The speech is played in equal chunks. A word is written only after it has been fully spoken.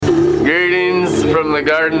from the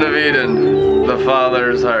Garden of Eden, the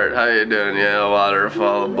Father's heart. How you doing? Yeah,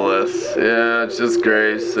 waterfall of bliss. Yeah, it's just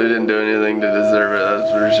grace. We didn't do anything to deserve it,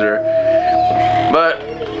 that's for sure. But,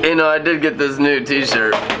 I did get this new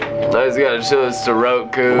t-shirt. I just gotta show this to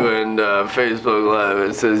Roku and Facebook Live.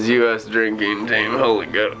 It says U.S. Drinking Team. Holy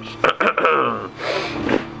Ghost.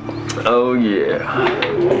 Oh, yeah.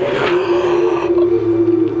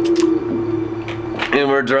 And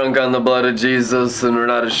we're drunk on the blood of Jesus, and we're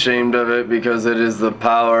not ashamed of it because it is the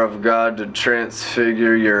power of God to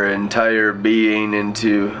transfigure your entire being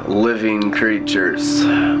into living creatures.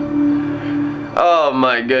 Oh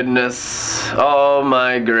my goodness. Oh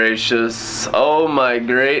my gracious. Oh my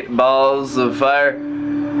great balls of fire.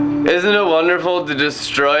 Isn't it wonderful to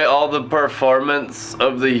destroy all the performance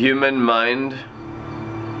of the human mind?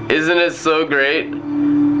 Isn't it so great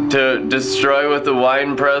to destroy with the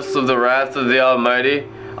winepress of the wrath of the Almighty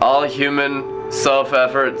all human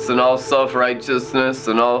self-efforts and all self-righteousness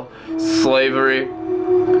and all slavery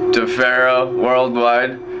to Pharaoh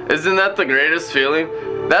worldwide? Isn't that the greatest feeling?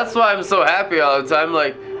 That's why I'm so happy all the time.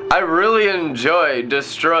 Like, I really enjoy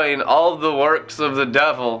destroying all the works of the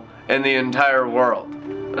devil in the entire world.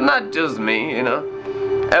 And not just me,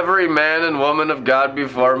 Every man and woman of God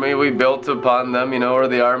before me, we built upon them, we're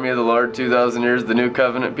the army of the Lord, 2,000 years, the new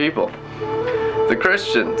covenant people. The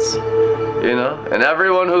Christians, and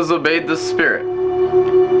everyone who's obeyed the Spirit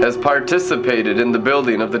has participated in the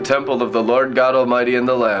building of the temple of the Lord God Almighty and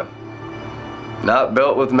the Lamb. Not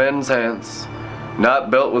built with men's hands, not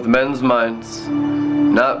built with men's minds,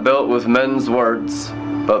 not built with men's words,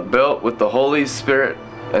 but built with the Holy Spirit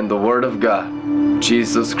and the Word of God,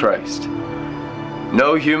 Jesus Christ.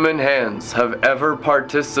 No human hands have ever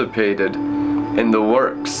participated in the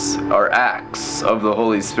works or acts of the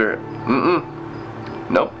Holy Spirit.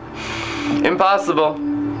 Nope. Impossible.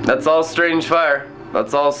 That's all strange fire.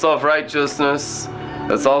 That's all self-righteousness.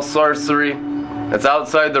 That's all sorcery. That's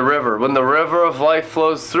outside the river. When the river of life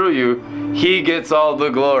flows through you, He gets all the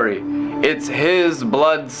glory. It's His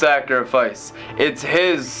blood sacrifice. It's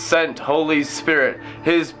His sent Holy Spirit,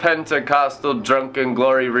 His Pentecostal drunken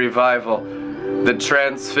glory revival that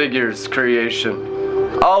transfigures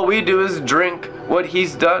creation. All we do is drink what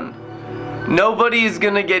He's done. Nobody's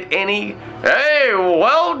gonna get any, hey,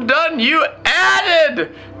 well done, you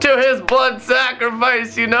added to His blood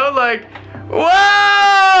sacrifice,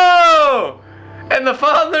 whoa! And the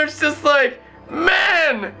Father's just like,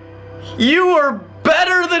 man, you were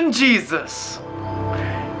better than Jesus.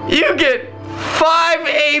 You get 5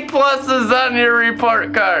 A+ on your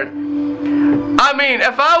report card. I mean,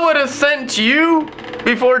 if I would have sent you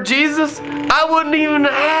before Jesus, I wouldn't even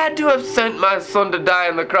have had to have sent my son to die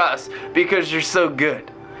on the cross because you're so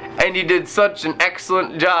good. And you did such an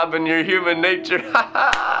excellent job in your human nature.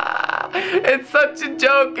 It's such a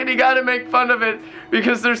joke, and you gotta make fun of it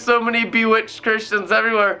because there's so many bewitched Christians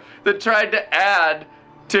everywhere that tried to add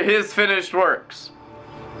to His finished works.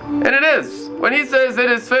 And it is. When He says it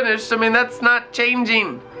is finished, that's not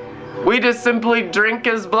changing. We just simply drink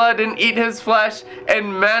His blood and eat His flesh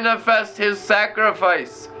and manifest His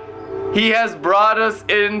sacrifice. He has brought us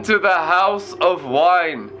into the house of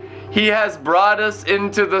wine. He has brought us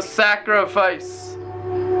into the sacrifice.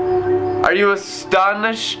 Are you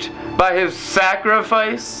astonished by His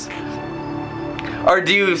sacrifice? Or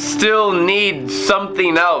do you still need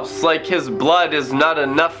something else, like His blood is not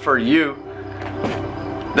enough for you?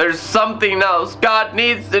 There's something else. God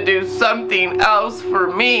needs to do something else for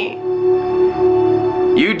me.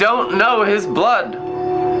 You don't know His blood.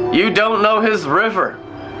 You don't know His river.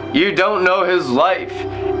 You don't know His life.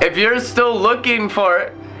 If you're still looking for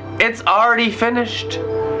it, it's already finished.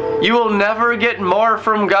 You will never get more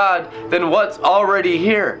from God than what's already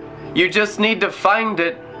here. You just need to find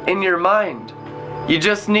it in your mind. You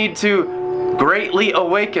just need to greatly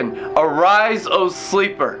awaken. Arise, O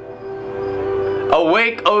sleeper.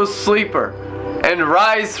 Awake, O sleeper, and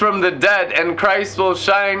rise from the dead, and Christ will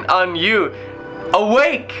shine on you.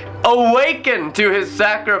 Awake! Awaken to His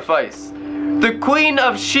sacrifice. The Queen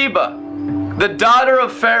of Sheba, the daughter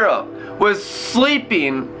of Pharaoh, was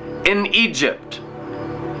sleeping in Egypt.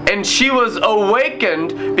 And she was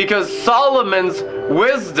awakened because Solomon's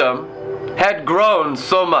wisdom had grown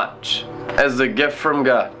so much as a gift from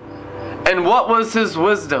God. And what was his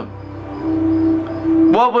wisdom?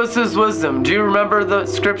 What was his wisdom? Do you remember the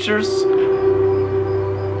scriptures?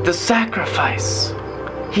 The sacrifice.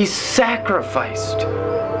 He sacrificed.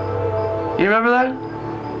 You remember that?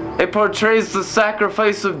 It portrays the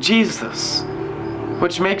sacrifice of Jesus,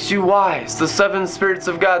 which makes you wise. The 7 spirits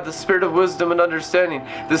of God, the spirit of wisdom and understanding,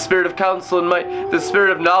 the spirit of counsel and might, the spirit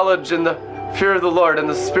of knowledge and the fear of the Lord, and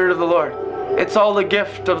the spirit of the Lord. It's all a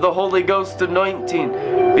gift of the Holy Ghost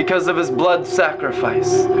anointing because of his blood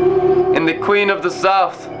sacrifice. And the Queen of the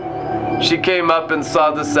South, she came up and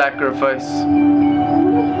saw the sacrifice,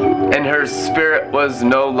 and her spirit was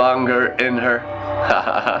no longer in her.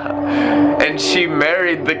 And she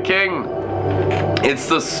married the king. It's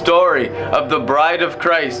the story of the bride of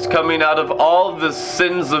Christ coming out of all the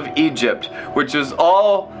sins of Egypt, which is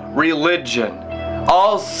all religion,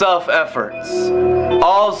 all self-efforts,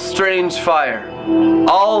 all strange fire,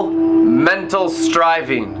 all mental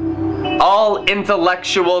striving, all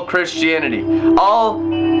intellectual Christianity, all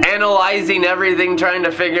analyzing everything, trying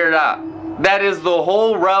to figure it out. That is the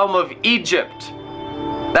whole realm of Egypt.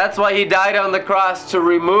 That's why he died on the cross, to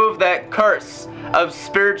remove that curse of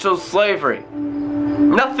spiritual slavery.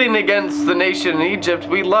 Nothing against the nation Egypt.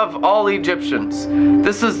 We love all Egyptians.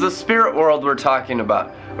 This is the spirit world we're talking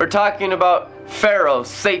about. We're talking about Pharaoh,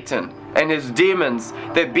 Satan, and his demons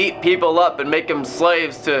that beat people up and make them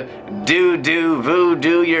slaves to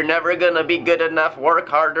voodoo. You're never gonna be good enough. Work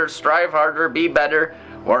harder, strive harder, be better.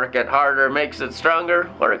 Work it harder makes it stronger.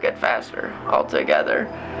 Work it faster, all together.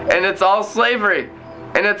 And it's all slavery.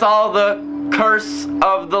 And it's all the curse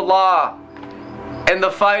of the law. And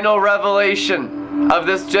the final revelation of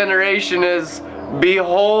this generation is,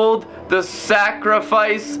 behold the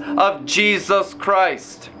sacrifice of Jesus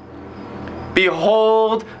Christ.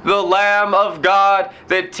 Behold the Lamb of God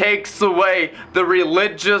that takes away the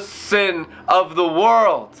religious sin of the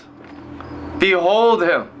world. Behold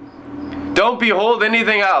him. Don't behold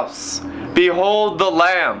anything else. Behold the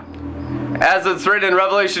Lamb. As it's written in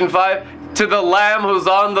Revelation 5, to the Lamb who's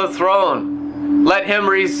on the throne, let him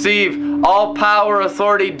receive all power,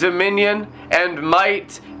 authority, dominion, and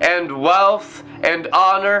might, and wealth, and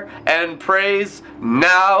honor, and praise,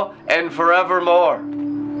 now and forevermore.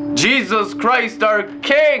 Jesus Christ, our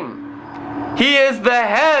King. He is the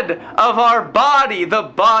head of our body, the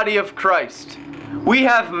body of Christ. We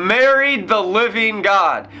have married the living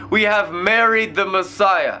God. We have married the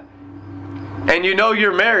Messiah. And you know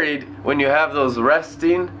you're married when you have those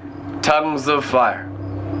resting tongues of fire.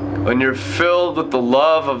 When you're filled with the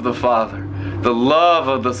love of the Father, the love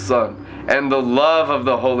of the Son, and the love of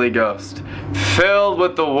the Holy Ghost. Filled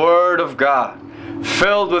with the Word of God.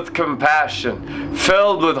 Filled with compassion.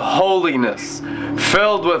 Filled with holiness.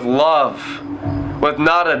 Filled with love. With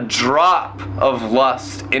not a drop of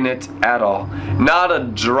lust in it at all. Not a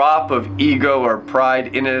drop of ego or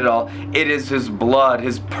pride in it at all. It is His blood,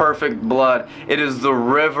 His perfect blood. It is the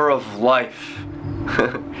river of life.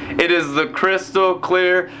 It is the crystal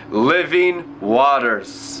clear living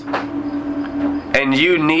waters. And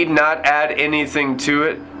you need not add anything to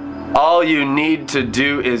it. All you need to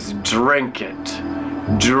do is drink it.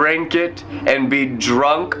 Drink it and be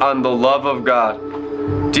drunk on the love of God.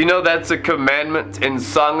 Do you know that's a commandment in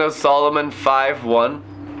Song of Solomon 5:1?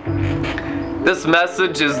 This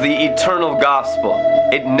message is the eternal gospel.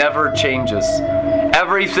 It never changes.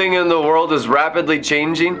 Everything in the world is rapidly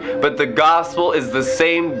changing, but the gospel is the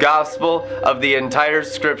same gospel of the entire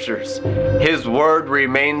scriptures. His word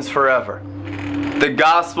remains forever. The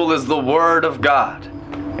gospel is the word of God.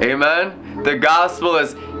 Amen? The gospel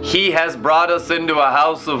is He has brought us into a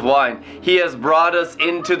house of wine. He has brought us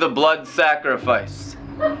into the blood sacrifice.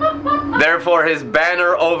 Therefore, His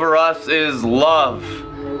banner over us is love.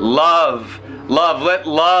 Love. Love. Let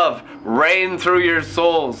love reign through your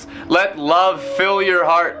souls. Let love fill your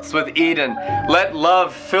hearts with Eden. Let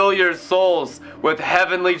love fill your souls with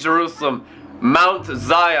heavenly Jerusalem, Mount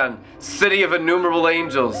Zion, city of innumerable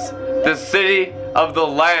angels, the city of the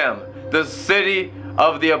Lamb, the city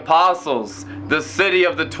of the apostles, the city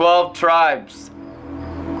of the 12 tribes,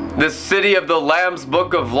 the city of the Lamb's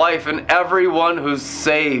book of life, and everyone who's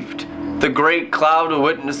saved. The great cloud of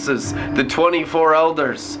witnesses, the 24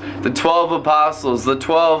 elders, the 12 apostles, the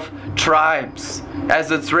 12 tribes,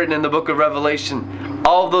 as it's written in the book of Revelation.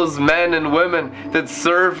 All those men and women that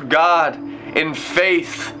served God in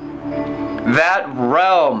faith. That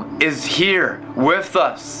realm is here with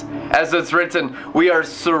us. As it's written, we are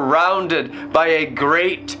surrounded by a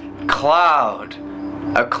great cloud,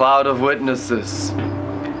 a cloud of witnesses.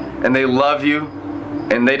 And they love you,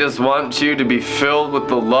 and they just want you to be filled with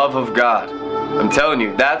the love of God. I'm telling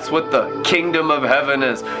you, that's what the kingdom of heaven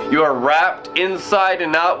is. You are wrapped inside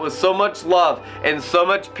and out with so much love and so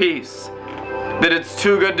much peace that it's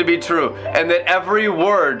too good to be true, and that every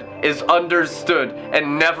word is understood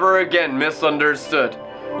and never again misunderstood.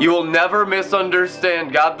 You will never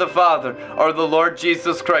misunderstand God the Father or the Lord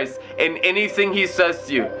Jesus Christ in anything He says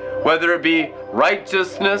to you, whether it be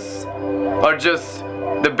righteousness or just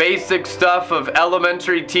the basic stuff of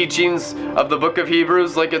elementary teachings of the book of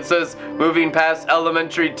Hebrews, like it says, moving past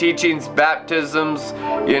elementary teachings, baptisms,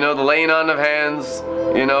 the laying on of hands,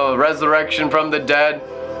 resurrection from the dead,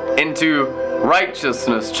 into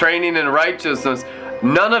righteousness, training in righteousness.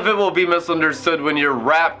 None of it will be misunderstood when you're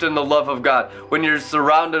wrapped in the love of God, when you're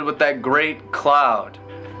surrounded with that great cloud.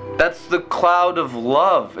 That's the cloud of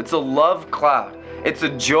love. It's a love cloud. It's a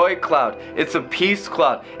joy cloud. It's a peace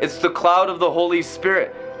cloud. It's the cloud of the Holy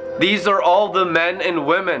Spirit. These are all the men and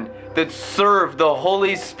women that serve the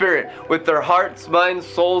Holy Spirit with their hearts, minds,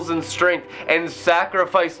 souls, and strength, and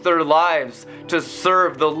sacrifice their lives to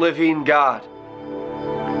serve the living God.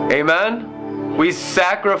 Amen? We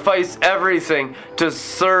sacrifice everything to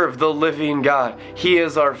serve the living God. He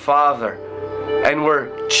is our Father. And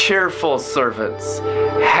we're cheerful servants,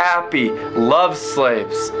 happy, love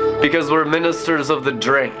slaves, because we're ministers of the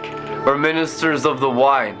drink. We're ministers of the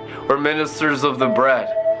wine. We're ministers of the bread.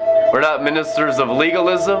 We're not ministers of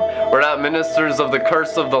legalism. We're not ministers of the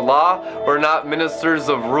curse of the law. We're not ministers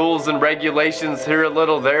of rules and regulations here a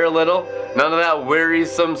little, there a little. None of that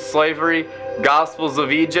wearisome slavery, gospels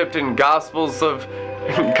of Egypt and gospels of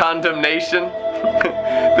condemnation.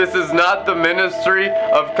 This is not the ministry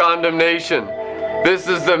of condemnation. This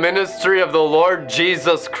is the ministry of the Lord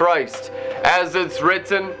Jesus Christ. As it's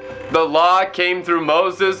written, the law came through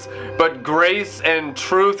Moses, but grace and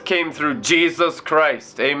truth came through Jesus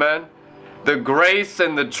Christ. Amen? The grace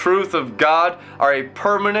and the truth of God are a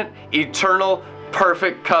permanent, eternal,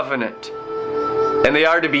 perfect covenant. And they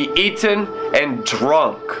are to be eaten and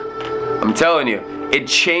drunk. I'm telling you, it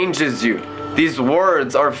changes you. These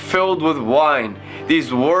words are filled with wine.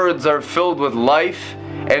 These words are filled with life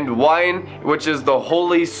and wine, which is the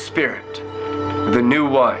Holy Spirit, the new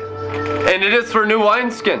wine. And it is for new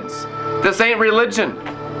wineskins. This ain't religion.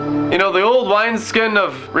 The old wineskin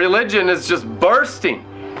of religion is just bursting.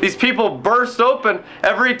 These people burst open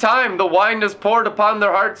every time the wine is poured upon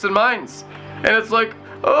their hearts and minds. And it's like,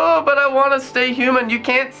 oh, but I want to stay human. You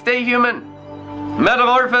can't stay human.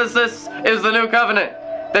 Metamorphosis is the new covenant,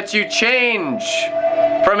 that you change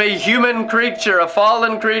from a human creature, a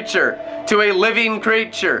fallen creature, to a living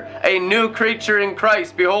creature, a new creature in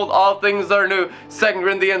Christ. Behold, all things are new. 2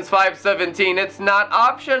 Corinthians 5:17. It's not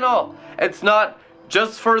optional. It's not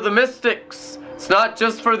just for the mystics. It's not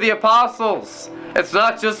just for the apostles. It's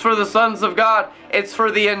not just for the sons of God. It's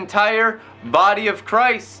for the entire body of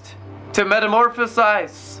Christ to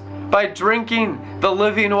metamorphosize by drinking the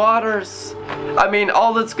living waters.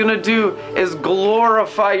 All it's going to do is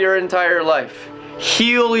glorify your entire life,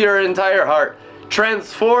 heal your entire heart,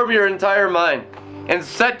 transform your entire mind, and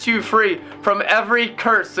set you free from every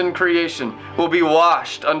curse in creation. Will be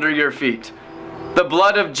washed under your feet. The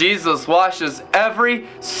blood of Jesus washes every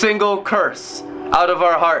single curse out of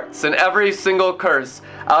our hearts and every single curse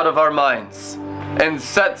out of our minds, and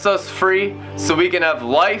sets us free so we can have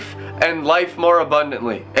life and life more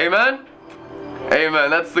abundantly. Amen? Amen.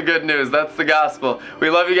 That's the good news. That's the gospel. We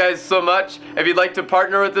love you guys so much. If you'd like to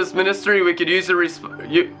partner with this ministry, we could use your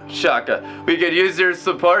We could use your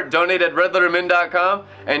support. Donate at redlettermin.com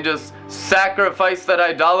and just sacrifice that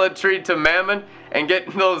idolatry to mammon and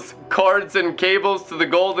get those cords and cables to the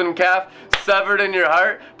golden calf severed in your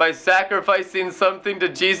heart by sacrificing something to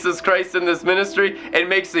Jesus Christ in this ministry. It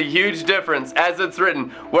makes a huge difference. As it's written,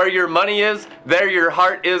 where your money is, there your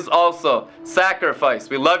heart is also. Sacrifice.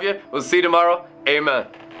 We love you. We'll see you tomorrow. Amen.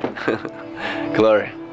 Glory.